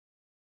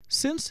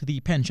Since the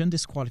Pension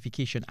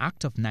Disqualification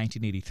Act of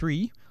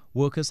 1983,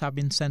 workers have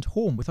been sent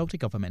home without a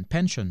government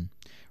pension.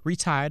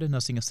 Retired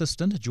nursing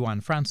assistant Joanne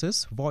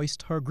Francis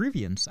voiced her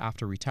grievance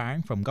after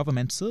retiring from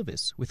government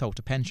service without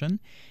a pension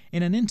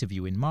in an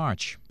interview in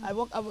March. I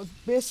was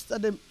based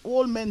at the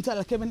old mental.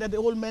 I came in at the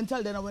old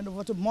mental, then I went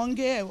over to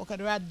Mungay. I worked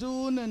at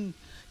Radoon, and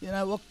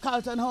I worked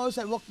Carlton House.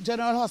 I worked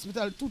General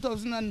Hospital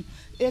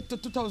 2008 to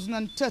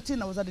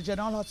 2013. I was at the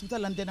General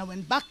Hospital, and then I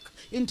went back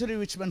into the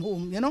Richmond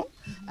home,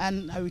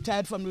 and I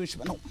retired from the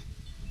Richmond home.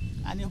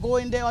 And you go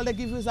in there, all they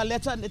give you is a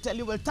letter, and they tell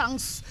you, well,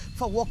 thanks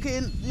for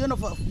working,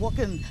 for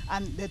working,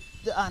 and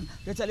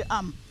they tell you,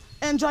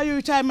 enjoy your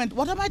retirement.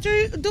 What am I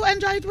to do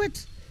enjoy it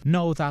with?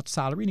 Now that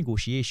salary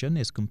negotiation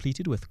is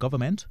completed with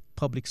government,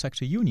 public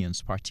sector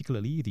unions,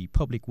 particularly the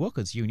Public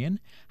Workers Union,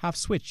 have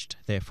switched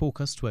their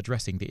focus to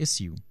addressing the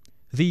issue.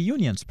 The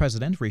union's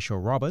president, Rachel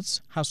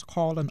Roberts, has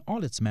called on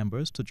all its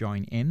members to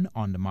join in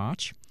on the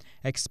march,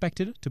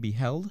 expected to be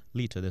held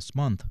later this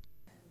month.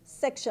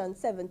 Section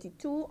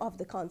 72 of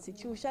the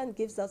Constitution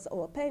gives us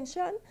our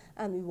pension,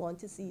 and we want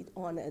to see it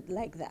honored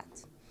like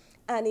that.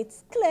 And it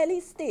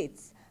clearly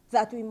states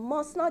that we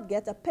must not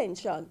get a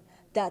pension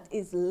that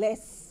is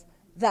less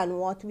than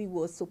what we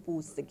were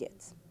supposed to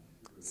get.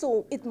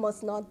 So it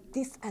must not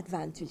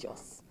disadvantage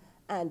us.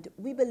 And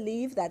we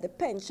believe that the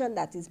pension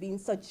that is being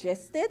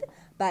suggested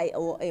by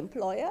our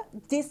employer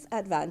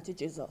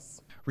disadvantages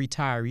us.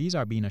 Retirees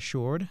are being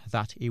assured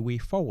that a way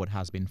forward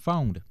has been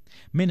found.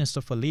 Minister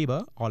for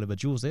Labour, Oliver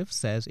Joseph,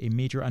 says a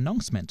major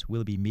announcement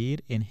will be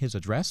made in his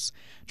address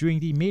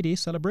during the May Day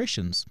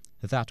celebrations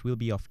that will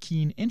be of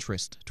keen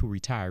interest to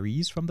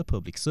retirees from the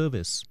public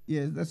service.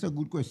 Yes, that's a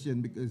good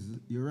question, because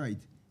you're right.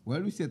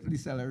 Well, we settle the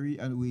salary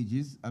and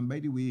wages, and by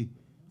the way,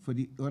 for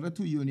the other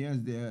two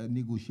unions, they are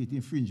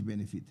negotiating fringe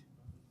benefit.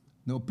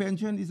 Now,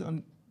 pension is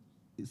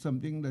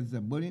something that's a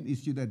burning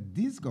issue that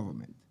this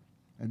government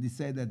has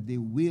decided that they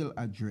will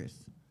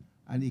address.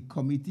 And a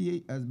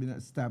committee has been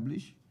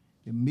established.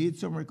 They made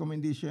some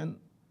recommendation,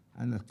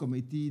 and the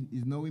committee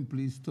is now in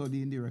place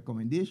studying the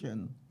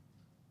recommendation.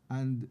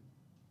 And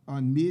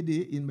on May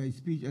Day, in my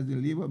speech as the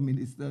Labour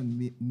Minister on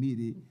May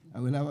Day, I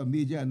will have a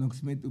major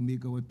announcement to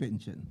make about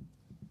pension.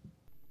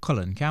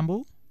 Cullen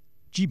Campbell,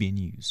 GB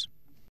News.